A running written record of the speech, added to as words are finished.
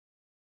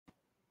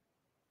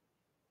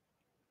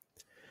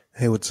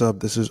Hey, what's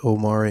up? This is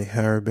Omari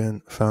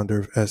Harabin, founder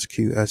of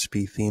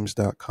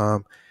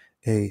SQSPthemes.com,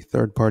 a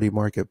third-party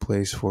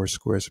marketplace for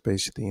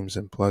Squarespace themes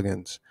and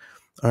plugins.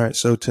 All right,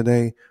 so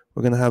today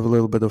we're going to have a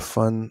little bit of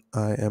fun.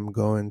 I am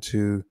going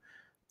to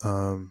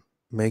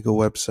make a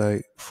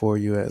website for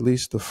you, at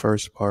least the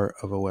first part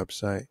of a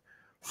website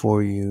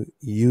for you,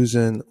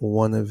 using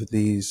one of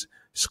these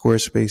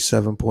Squarespace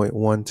 7.1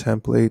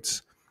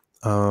 templates.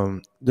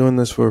 Doing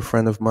this for a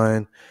friend of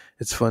mine.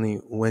 It's funny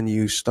when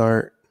you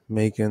start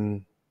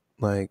making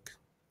like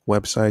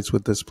websites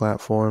with this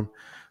platform.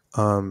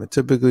 It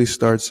typically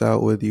starts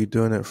out with you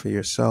doing it for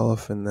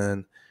yourself, and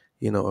then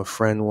a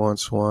friend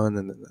wants one,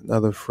 and then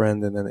another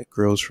friend, and then it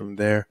grows from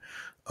there.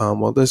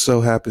 Well, this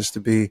so happens to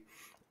be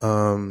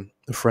a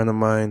friend of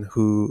mine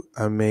who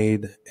I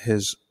made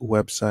his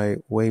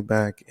website way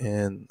back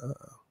in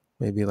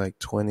maybe like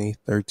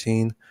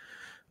 2013,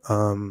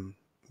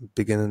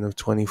 beginning of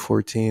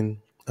 2014.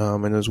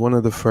 And it was one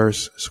of the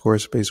first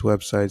Squarespace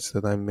websites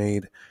that I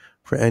made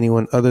for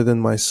anyone other than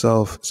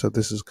myself. So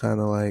this is kind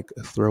of like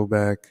a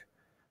throwback,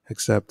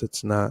 except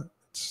it's not.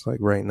 It's like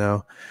right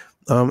now.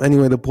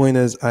 Anyway, the point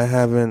is, I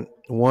haven't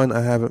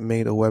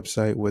made a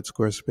website with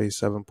Squarespace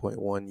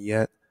 7.1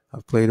 yet.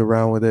 I've played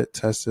around with it,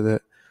 tested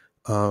it.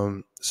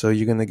 So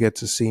you're gonna get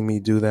to see me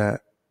do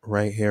that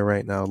right here,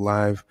 right now,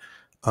 live.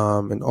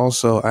 And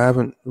also, I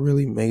haven't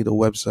really made a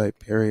website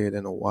period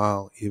in a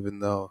while, even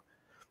though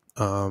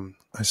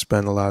I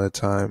spend a lot of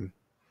time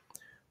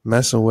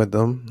messing with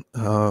them.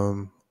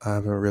 I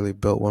haven't really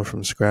built one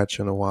from scratch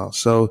in a while.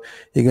 So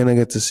you're going to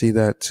get to see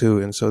that too.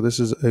 And so this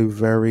is a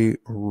very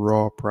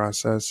raw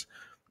process.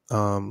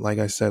 Like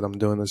I said, I'm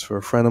doing this for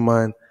a friend of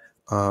mine,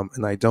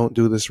 and I don't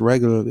do this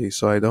regularly.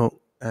 So I don't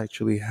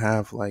actually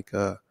have like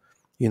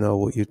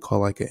what you'd call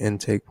like an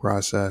intake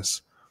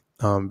process.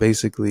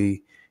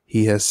 Basically,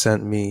 he has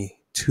sent me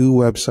two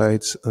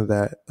websites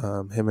that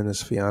him and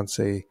his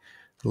fiance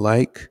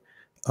like.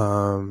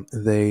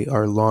 They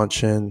are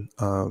launching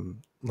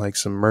like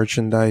some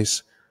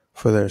merchandise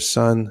for their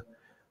son.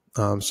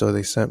 So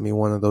they sent me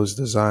one of those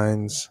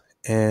designs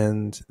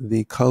and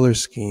the color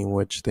scheme,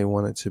 which they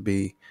want it to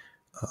be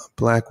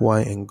black,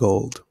 white, and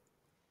gold.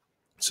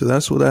 So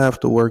that's what I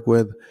have to work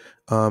with.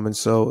 And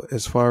so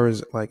as far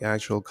as like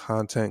actual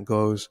content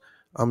goes,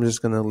 I'm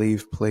just going to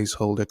leave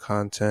placeholder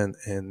content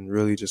and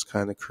really just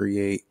kind of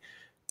create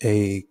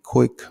a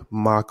quick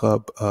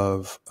mock-up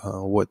of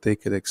what they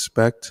could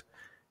expect.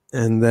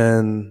 And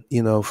then,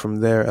 from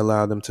there,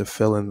 allow them to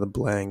fill in the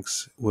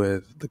blanks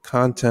with the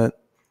content,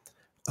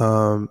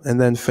 and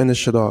then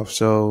finish it off.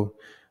 So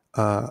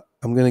I'm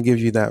going to give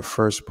you that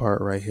first part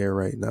right here,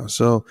 right now.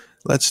 So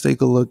let's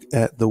take a look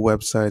at the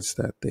websites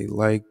that they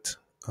liked.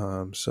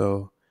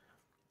 So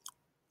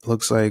it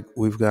looks like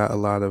we've got a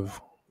lot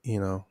of,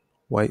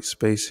 white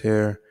space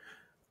here,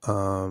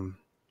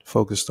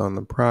 focused on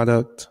the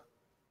product,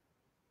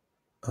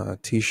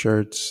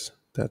 t-shirts,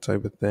 that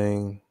type of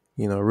thing.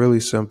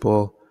 Really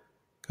simple.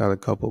 Got a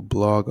couple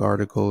blog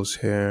articles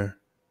here.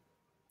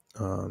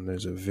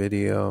 There's a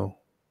video.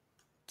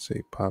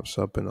 Say pops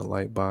up in a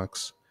light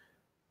box.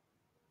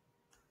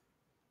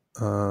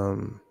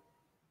 And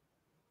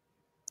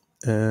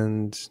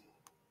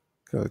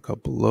got a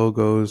couple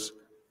logos.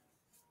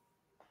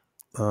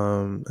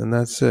 And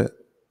that's it.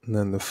 And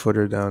then the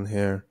footer down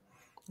here.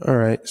 All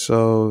right.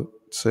 So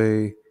it's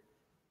a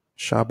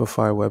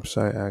Shopify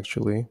website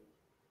actually.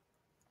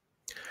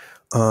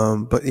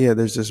 But yeah,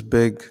 there's this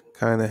big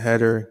kind of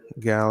header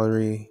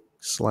gallery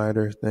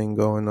slider thing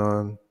going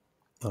on.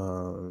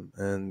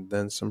 And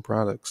then some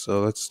products.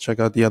 So let's check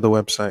out the other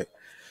website.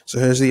 So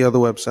here's the other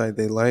website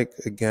they like.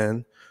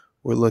 Again,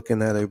 we're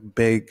looking at a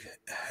big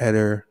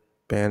header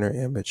banner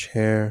image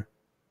here,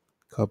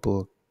 a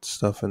couple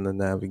stuff in the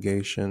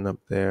navigation up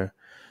there.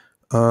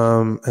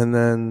 And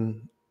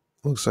then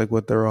looks like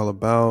what they're all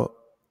about.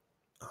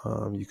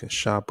 You can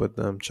shop with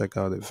them, check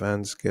out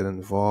events, get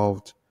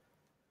involved,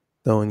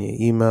 throw in your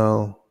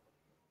email.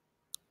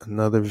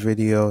 Another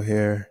video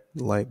here,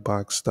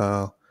 Lightbox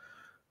style.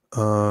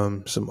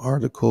 Some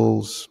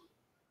articles,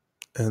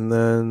 and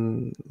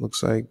then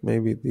looks like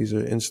maybe these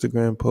are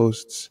Instagram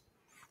posts.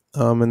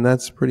 And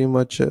that's pretty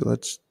much it.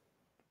 Let's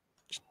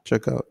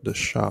check out the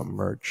shop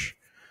merch,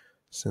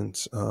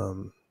 since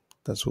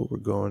that's what we're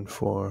going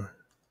for.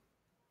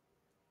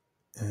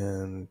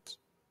 And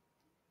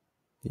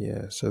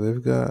yeah, so it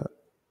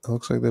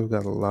looks like they've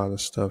got a lot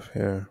of stuff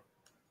here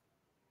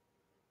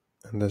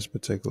on this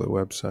particular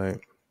website.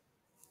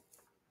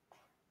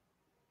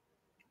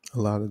 A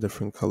lot of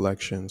different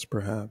collections,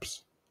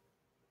 perhaps.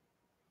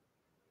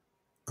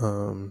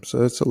 So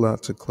it's a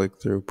lot to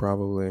click through,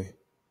 probably.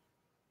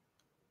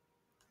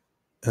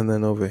 And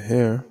then over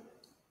here,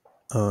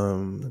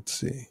 let's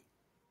see.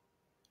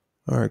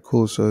 All right,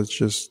 cool. So it's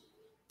just,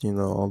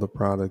 all the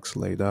products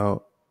laid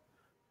out.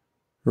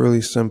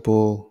 Really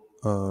simple,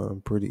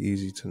 pretty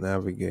easy to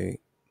navigate.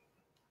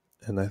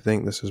 And I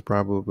think this is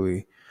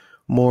probably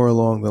more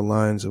along the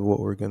lines of what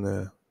we're going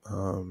to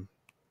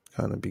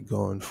kind of be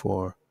going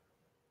for.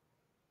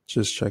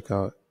 Just check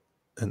out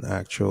an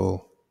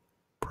actual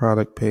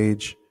product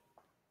page.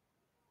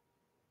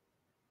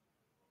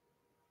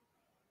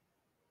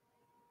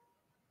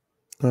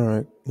 All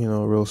right,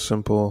 real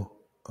simple.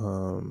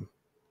 You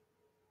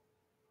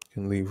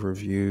can leave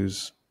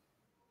reviews.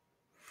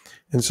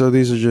 And so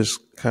these are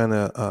just kind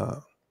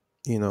of,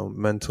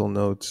 mental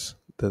notes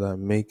that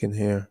I'm making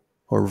here,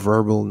 or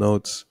verbal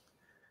notes,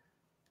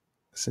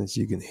 since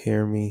you can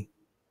hear me.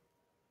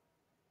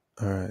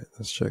 All right,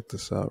 let's check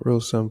this out. Real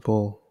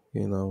simple,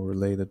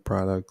 related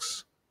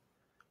products.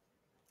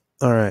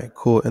 All right,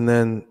 cool. And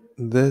then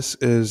this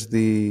is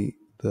the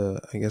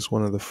I guess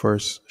one of the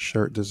first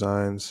shirt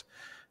designs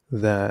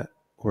that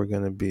we're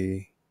going to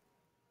be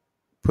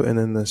putting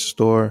in this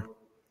store.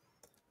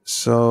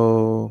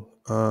 So,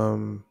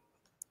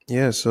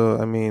 yeah, so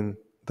I mean,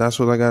 that's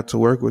what I got to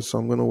work with, so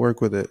I'm going to work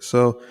with it.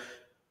 So,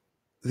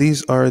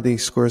 these are the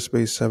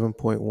Squarespace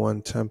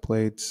 7.1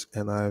 templates,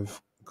 and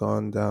I've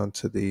gone down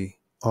to the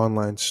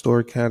online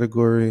store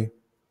category.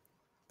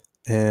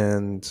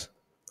 And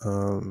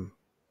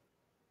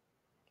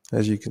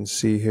as you can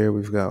see here,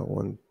 we've got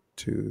 1,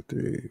 2,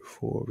 3,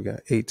 4, we got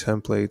 8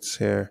 templates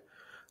here.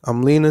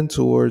 I'm leaning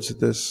towards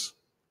this,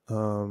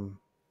 what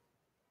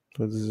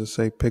does it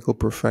say? Pickle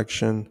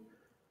Perfection,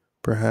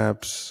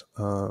 perhaps,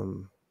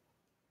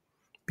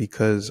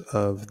 because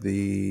of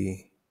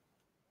the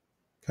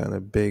kind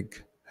of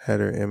big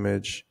header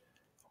image,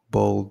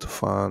 bold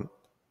font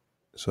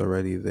is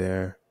already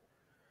there.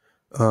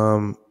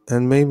 And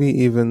maybe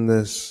even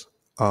this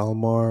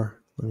Almar.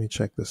 Let me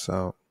check this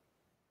out.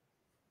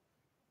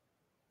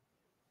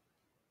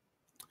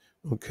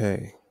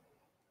 Okay.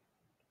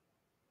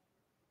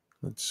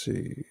 Let's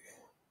see.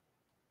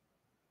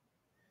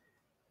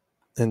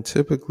 And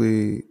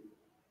typically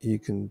you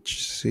can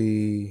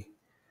see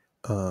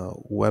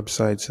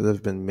websites that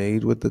have been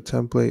made with the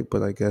template,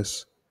 but I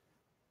guess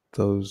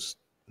those,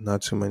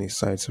 not too many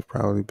sites have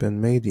probably been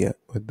made yet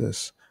with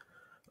this.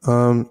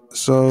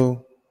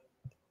 So,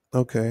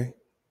 okay.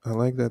 I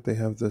like that they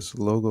have this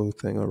logo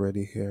thing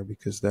already here,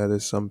 because that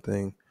is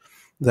something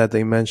that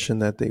they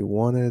mentioned that they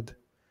wanted.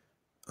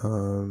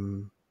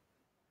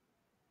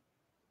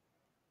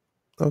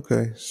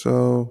 Okay,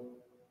 so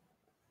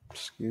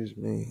excuse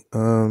me.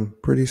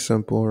 Pretty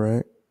simple,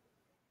 right?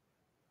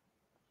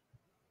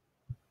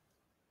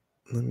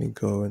 Let me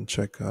go and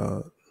check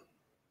out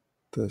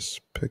this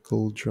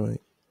pickle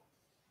joint.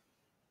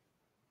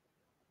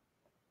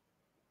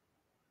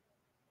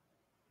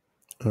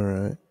 All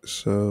right,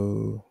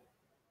 so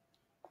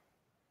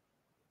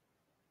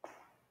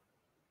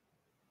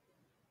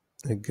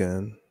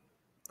again,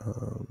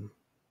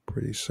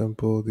 pretty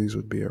simple. These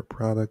would be our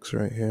products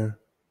right here.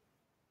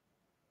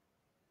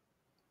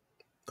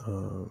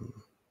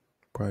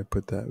 Probably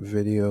put that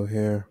video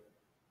here.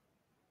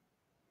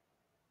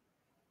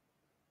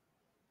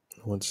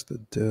 What's the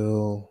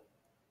deal?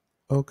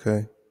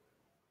 Okay.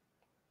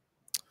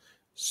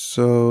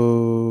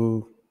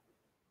 So,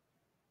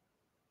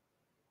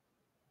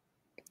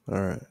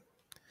 all right.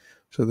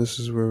 So this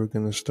is where we're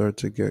going to start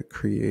to get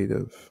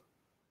creative.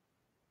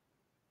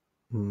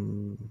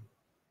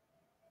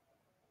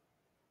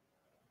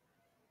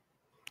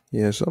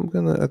 Yeah, so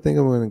I think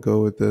I'm gonna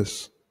go with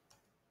this.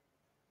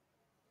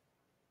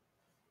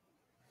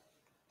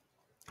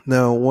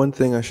 Now, one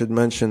thing I should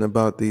mention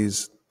about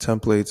these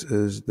templates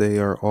is they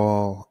are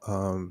all,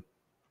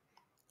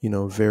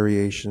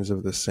 variations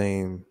of the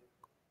same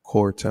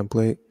core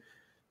template.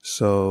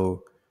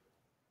 So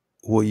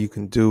what you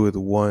can do with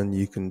one,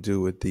 you can do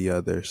with the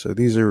other. So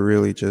these are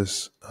really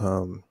just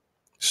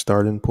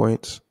starting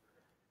points,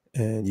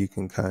 and you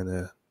can kind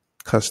of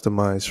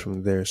customize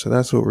from there. So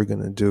that's what we're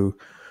going to do.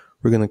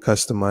 We're going to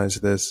customize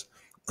this.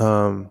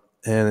 And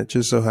it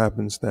just so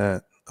happens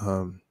that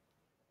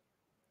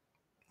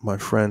my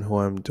friend who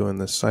I'm doing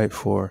the site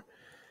for,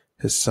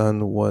 his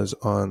son was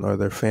on, or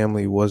their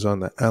family was on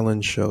the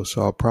Ellen show.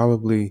 So I'll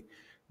probably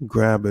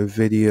grab a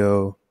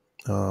video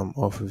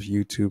off of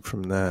YouTube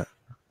from that,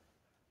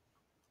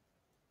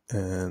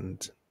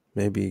 and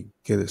maybe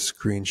get a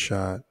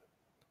screenshot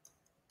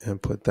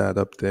and put that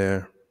up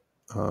there.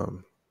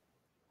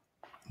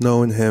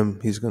 Knowing him,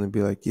 he's going to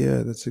be like,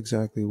 yeah, that's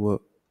exactly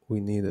what we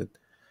needed.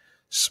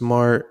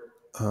 Smart,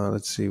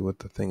 let's see what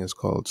the thing is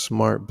called.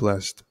 Smart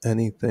Blessed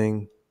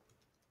Anything.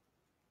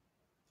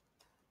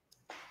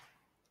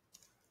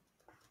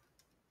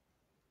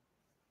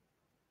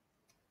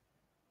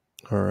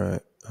 All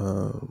right.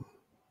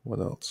 What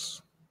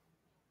else?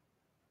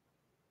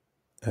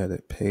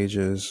 Edit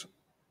pages.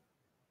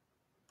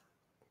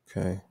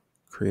 Okay.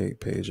 Create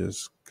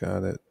pages.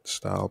 Got it.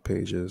 Style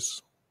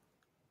pages.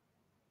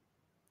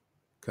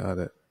 Got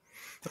it.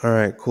 All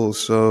right, cool.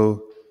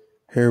 So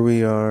here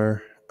we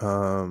are.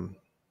 I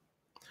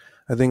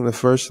think the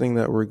first thing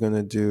that we're going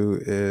to do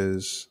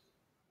is,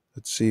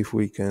 let's see if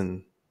we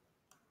can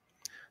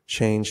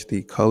change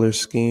the color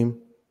scheme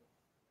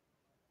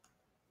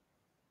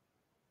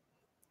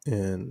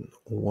in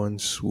one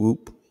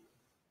swoop.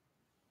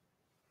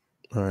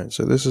 All right,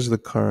 so this is the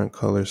current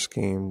color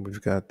scheme.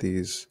 We've got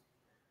these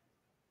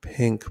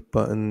pink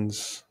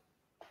buttons.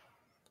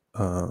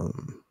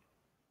 I'm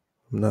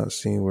not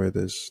seeing where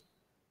this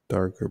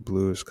darker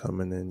blue is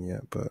coming in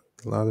yet, but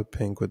a lot of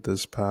pink with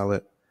this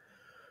palette.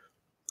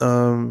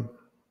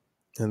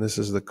 And this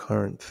is the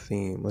current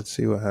theme. Let's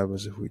see what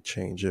happens if we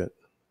change it.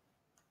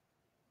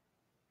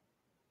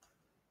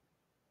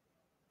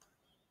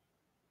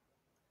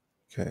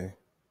 Okay.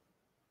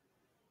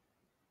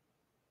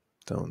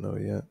 Don't know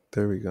yet.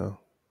 There we go.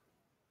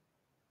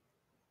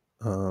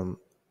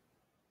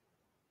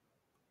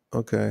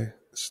 Okay.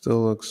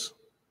 Still looks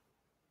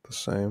the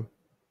same.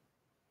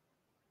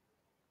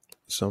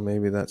 So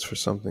maybe that's for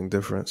something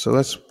different. So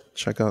let's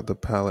check out the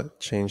palette,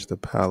 change the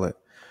palette,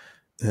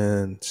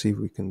 and see if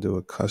we can do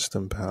a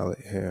custom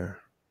palette here.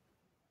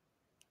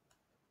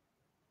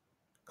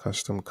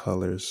 Custom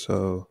colors.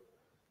 So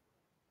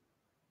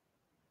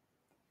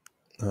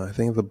I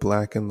think the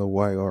black and the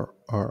white are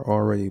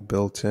already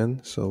built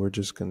in. So we're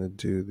just going to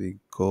do the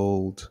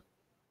gold.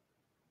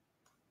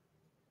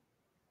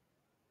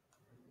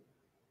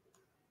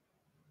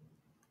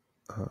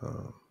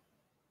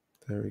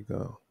 There we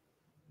go.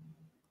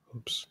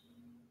 Oops.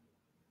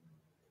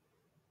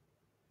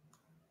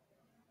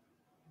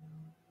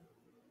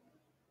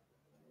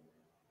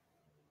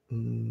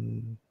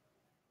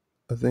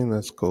 I think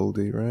that's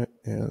goldy, right?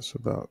 Yeah, it's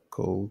about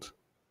gold.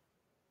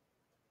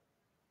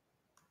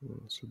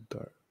 It's a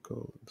dark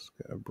gold. Let's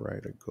get a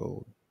brighter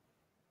gold.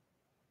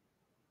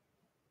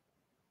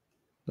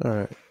 All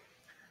right.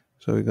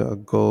 So we got a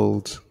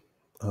gold.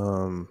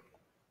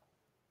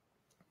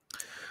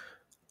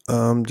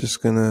 I'm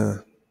just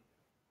gonna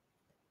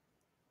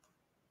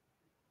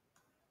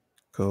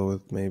go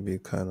with maybe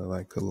kind of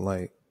like a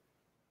light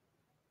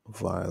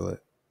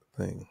violet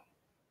thing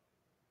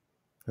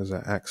as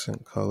an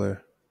accent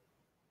color.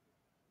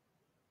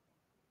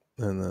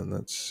 And then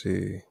let's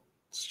see.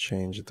 Let's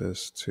change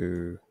this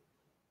to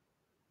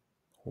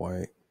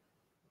white.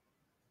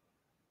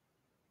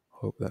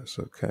 Hope that's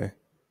okay.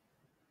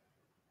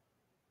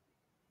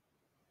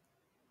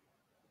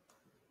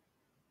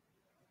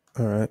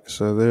 All right,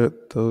 so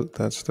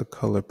that's the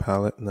color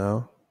palette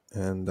now.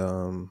 And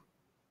now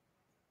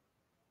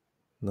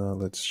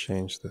let's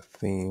change the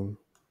theme.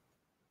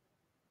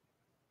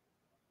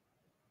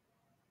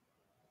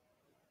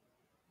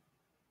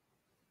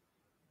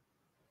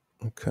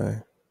 Okay.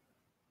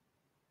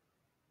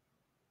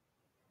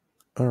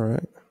 All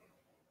right.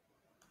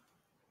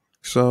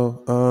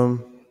 So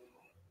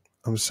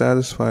I'm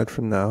satisfied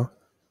for now.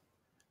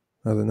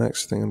 Now the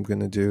next thing I'm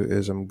going to do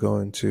is I'm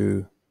going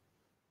to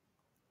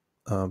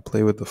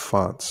play with the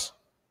fonts.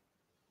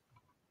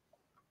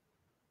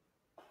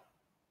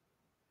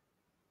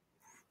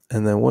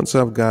 And then once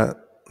I've got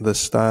the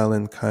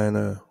styling kind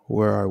of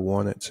where I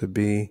want it to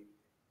be,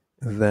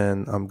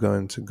 then I'm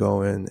going to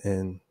go in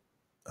and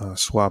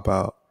swap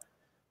out,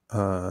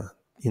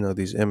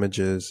 these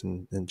images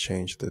and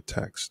change the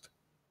text.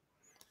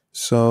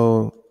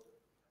 So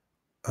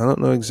I don't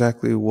know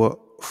exactly what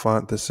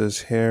font this is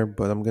here,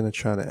 but I'm going to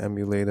try to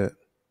emulate it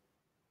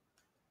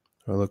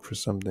or look for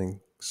something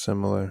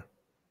similar.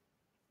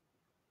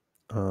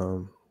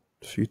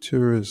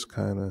 Futura is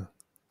kind of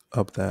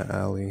up that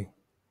alley.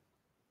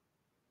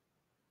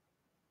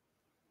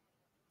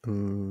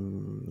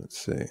 Let's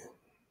see.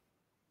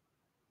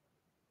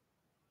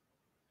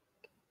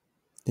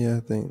 Yeah, I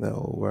think that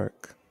will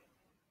work.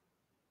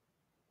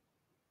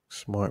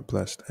 Smart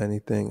blessed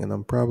anything, and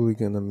I'm probably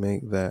going to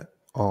make that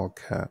all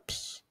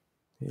caps.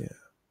 Yeah,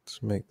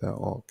 let's make that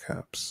all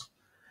caps.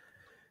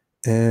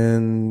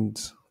 And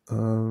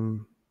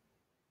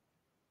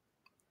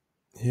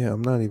yeah,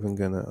 I'm not even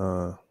going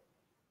to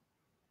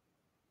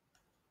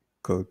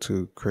go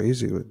too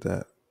crazy with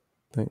that.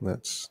 I think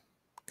that's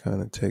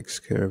kind of takes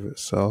care of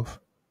itself.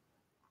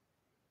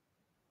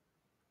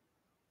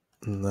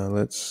 Now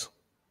let's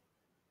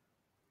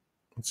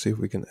see if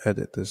we can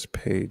edit this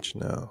page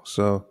now.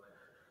 So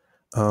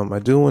I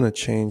do want to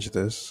change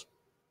this.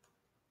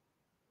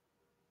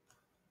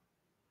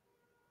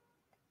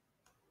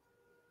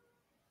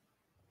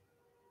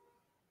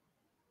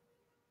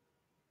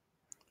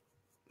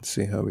 Let's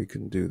see how we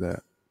can do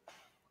that.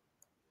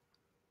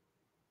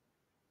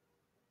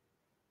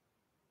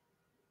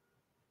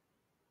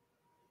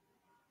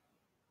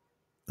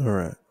 All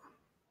right.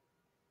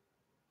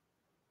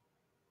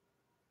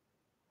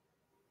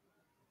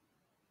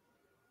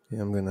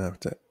 Yeah, I'm going to have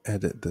to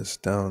edit this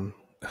down.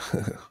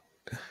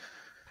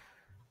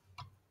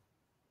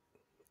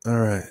 All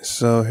right.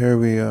 So here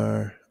we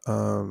are.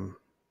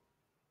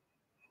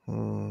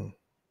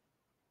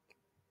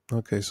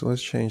 Okay, so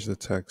let's change the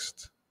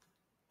text.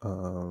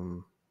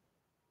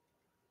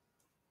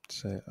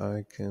 Say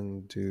I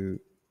can do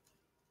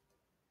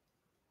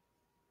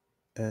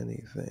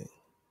anything.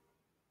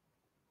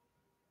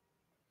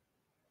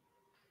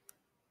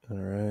 All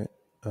right.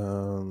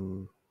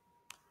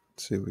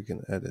 Let's see if we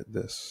can edit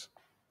this.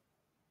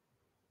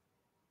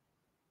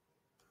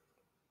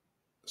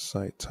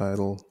 Site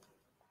title.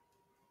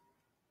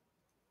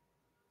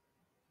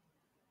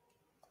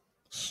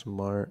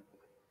 Smart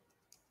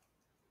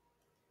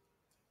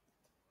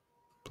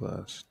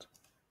blessed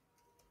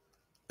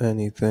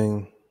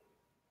anything.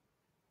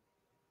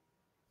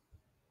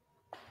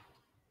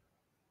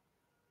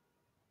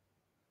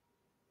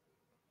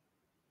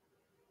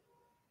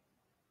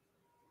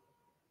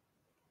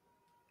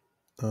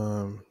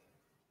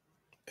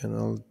 And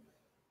I'll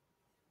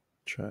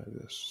try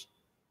this.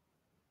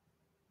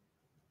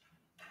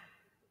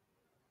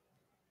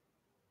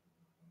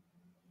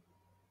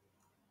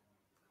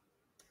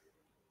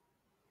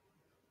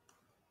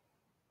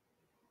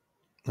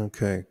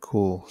 Okay,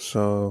 cool.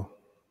 So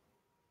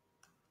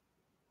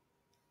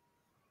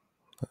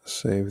let's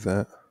save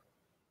that.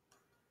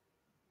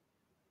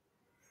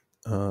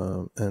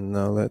 And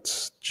now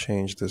let's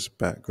change this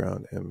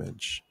background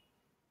image.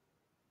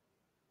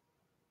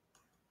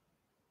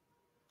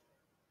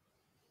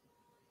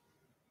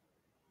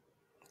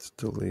 Let's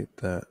delete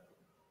that.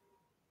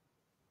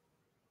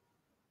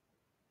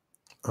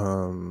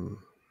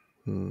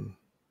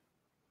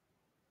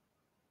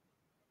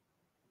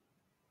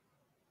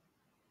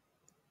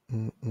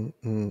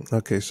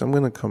 Okay, so I'm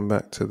going to come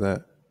back to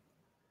that.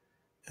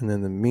 And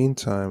in the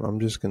meantime, I'm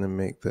just going to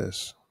make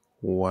this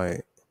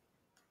white.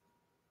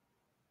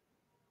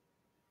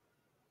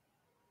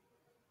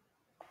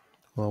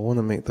 Well, I want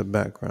to make the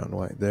background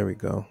white. There we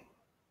go.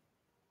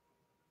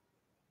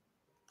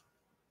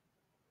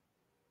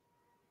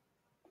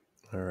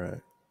 All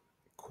right,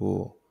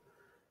 cool.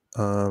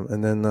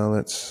 And then now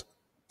let's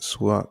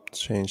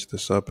change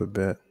this up a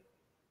bit.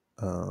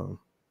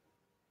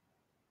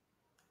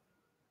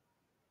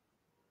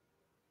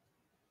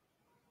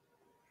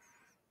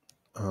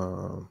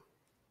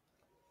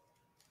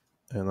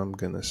 And I'm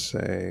going to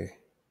say,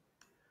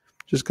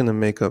 just going to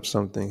make up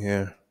something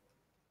here.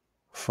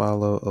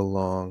 Follow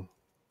along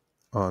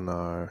on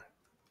our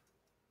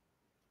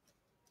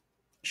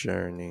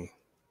journey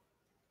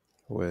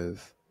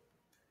with,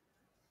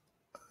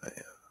 I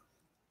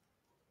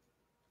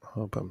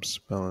hope I'm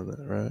spelling it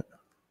right.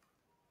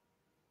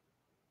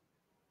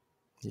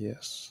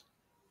 Yes.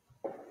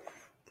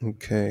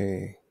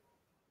 Okay.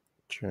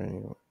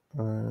 Journey.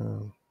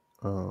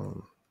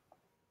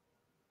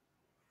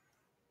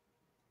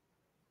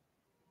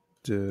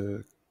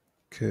 The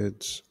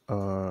kids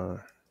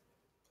are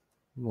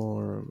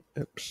lorem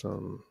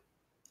ipsum.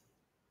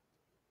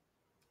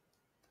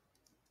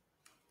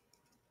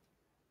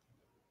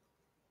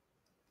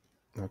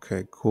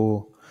 Okay,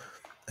 cool.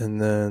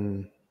 And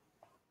then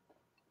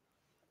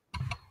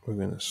we're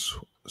going to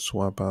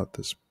swap out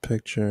this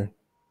picture.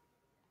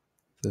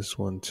 This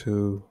one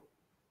too.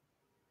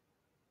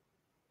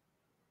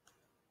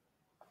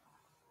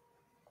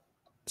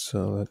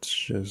 So let's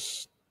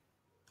just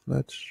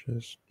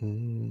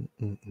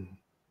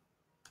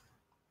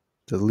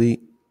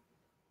delete.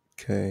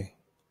 Okay.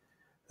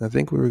 I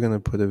think we were going to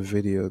put a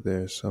video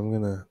there, so I'm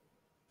going to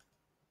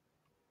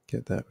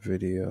get that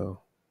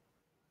video.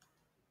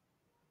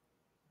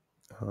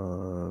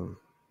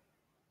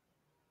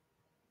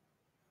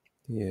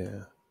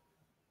 Yeah.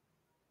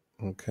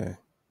 Okay.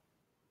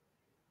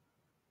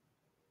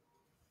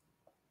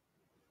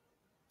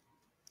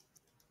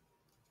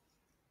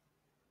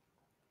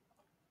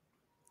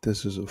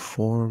 This is a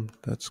form.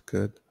 That's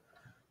good.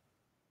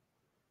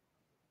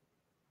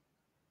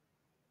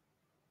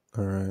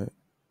 All right.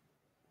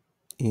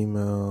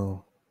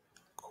 Email.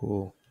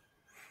 Cool.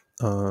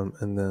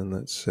 And then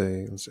let's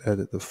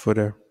edit the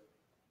footer.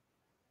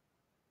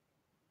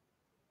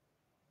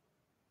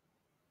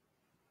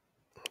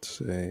 Let's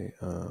say,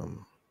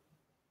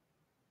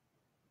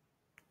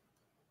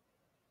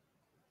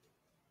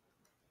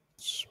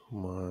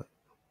 smart.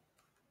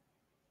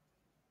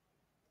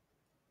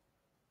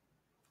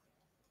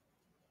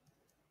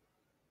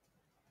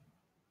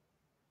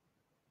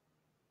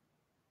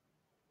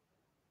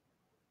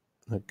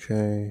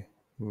 Okay.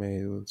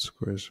 Made with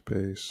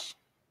Squarespace.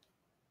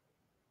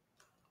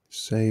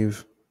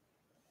 Save.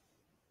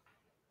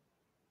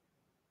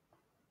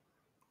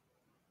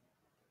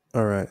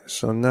 All right.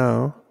 So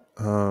now,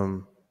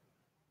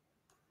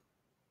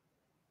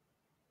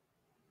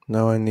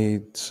 now I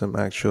need some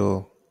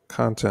actual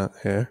content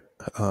here,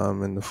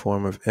 in the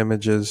form of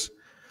images.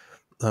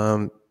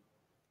 And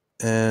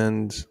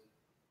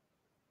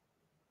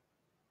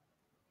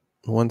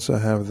once I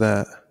have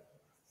that,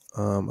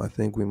 I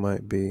think we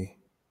might be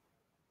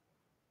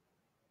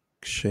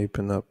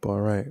shaping up all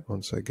right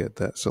once I get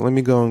that. So let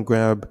me go and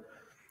grab,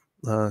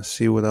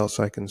 see what else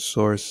I can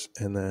source,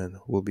 and then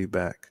we'll be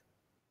back.